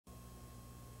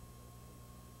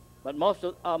But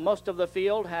most of the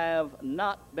field have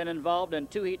not been involved in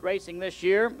two-heat racing this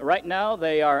year. Right now,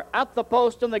 they are at the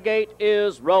post and the gate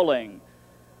is rolling.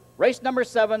 Race number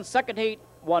 7, second heat,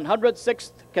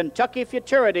 106th Kentucky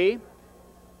Futurity.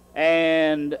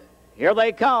 And here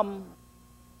they come.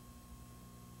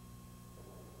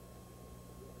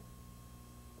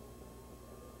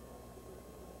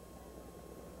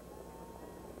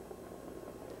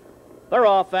 They're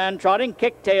off and trotting.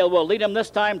 Kicktail will lead him this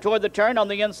time toward the turn. On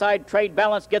the inside, Trade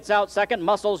Balance gets out second.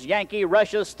 Muscles Yankee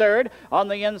rushes third. On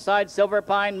the inside, Silver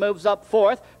Pine moves up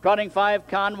fourth. Trotting 5,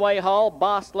 Conway Hall.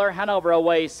 Bossler Hanover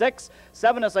away 6.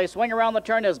 7 as they swing around the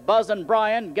turn is Buzz and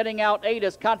Bryan. Getting out 8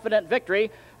 is Confident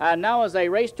Victory. And now as they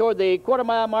race toward the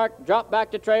quarter-mile mark, drop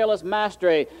back to trail is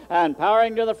Mastery. And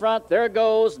powering to the front, there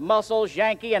goes Muscles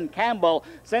Yankee, and Campbell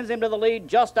sends him to the lead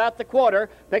just at the quarter.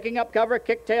 Picking up cover,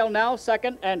 Kicktail now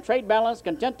second, and Trade Balance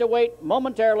content to wait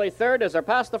momentarily third as they're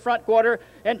past the front quarter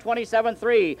in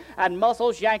 27-3. And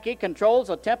Muscles Yankee controls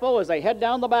the tempo as they head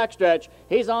down the backstretch.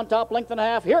 He's on top, length and a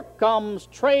half. Here comes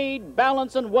Trade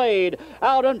Balance and Wade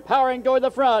out and powering toward the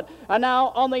front. And now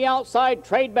on the outside,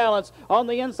 Trade Balance. On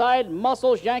the inside,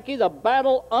 Muscles Yankee. The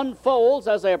battle unfolds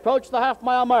as they approach the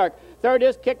half-mile mark. Third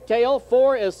is Kicktail.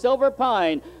 4 is Silver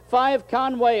Pine. 5,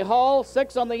 Conway Hall.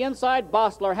 6 on the inside,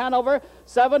 Bossler Hanover.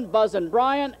 7, Buzz and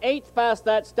Bryan. 8th past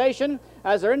that station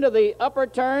as they're into the upper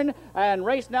turn, and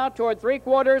race now toward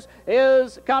three-quarters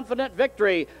is Confident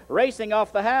Victory. Racing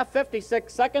off the half,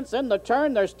 56 seconds in the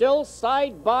turn. They're still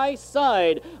side by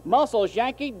side. Muscles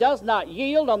Yankee does not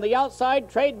yield. On the outside,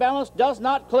 Trade Balance does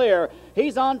not clear.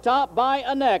 He's on top by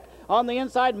a neck. On the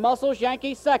inside, Muscles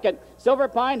Yankee second. Silver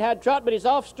Pine had Trot, but he's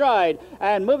off stride.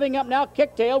 And moving up now,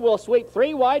 Kicktail will sweep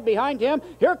 3 wide behind him.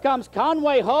 Here comes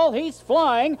Conway Hall. He's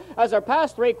flying as they're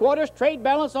past three-quarters. Trade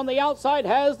Balance on the outside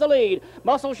has the lead.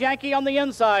 Muscles Yankee on the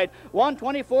inside.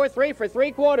 1:24.3 for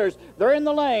three-quarters. They're in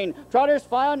the lane. Trotters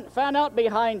fan out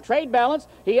behind Trade Balance.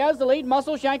 He has the lead.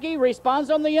 Muscles Yankee responds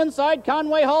on the inside.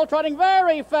 Conway Hall trotting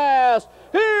very fast.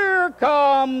 Here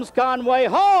comes Conway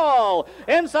Hall.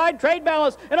 Inside, Trade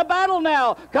Balance in a battle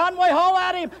now. Conway Hall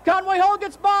at him. Conway Hall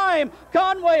gets by him.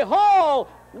 Conway Hall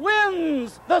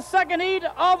wins the second heat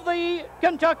of the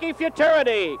Kentucky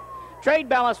Futurity. Trade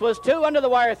Balance was 2 under the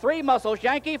wire. 3, Muscles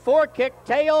Yankee. 4,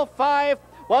 Kicktail. 5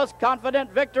 was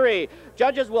Confident Victory.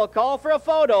 Judges will call for a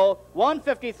photo.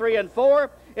 1:53 and 4.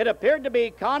 It appeared to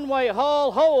be Conway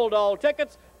Hall. Hold all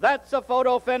tickets. That's a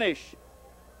photo finish.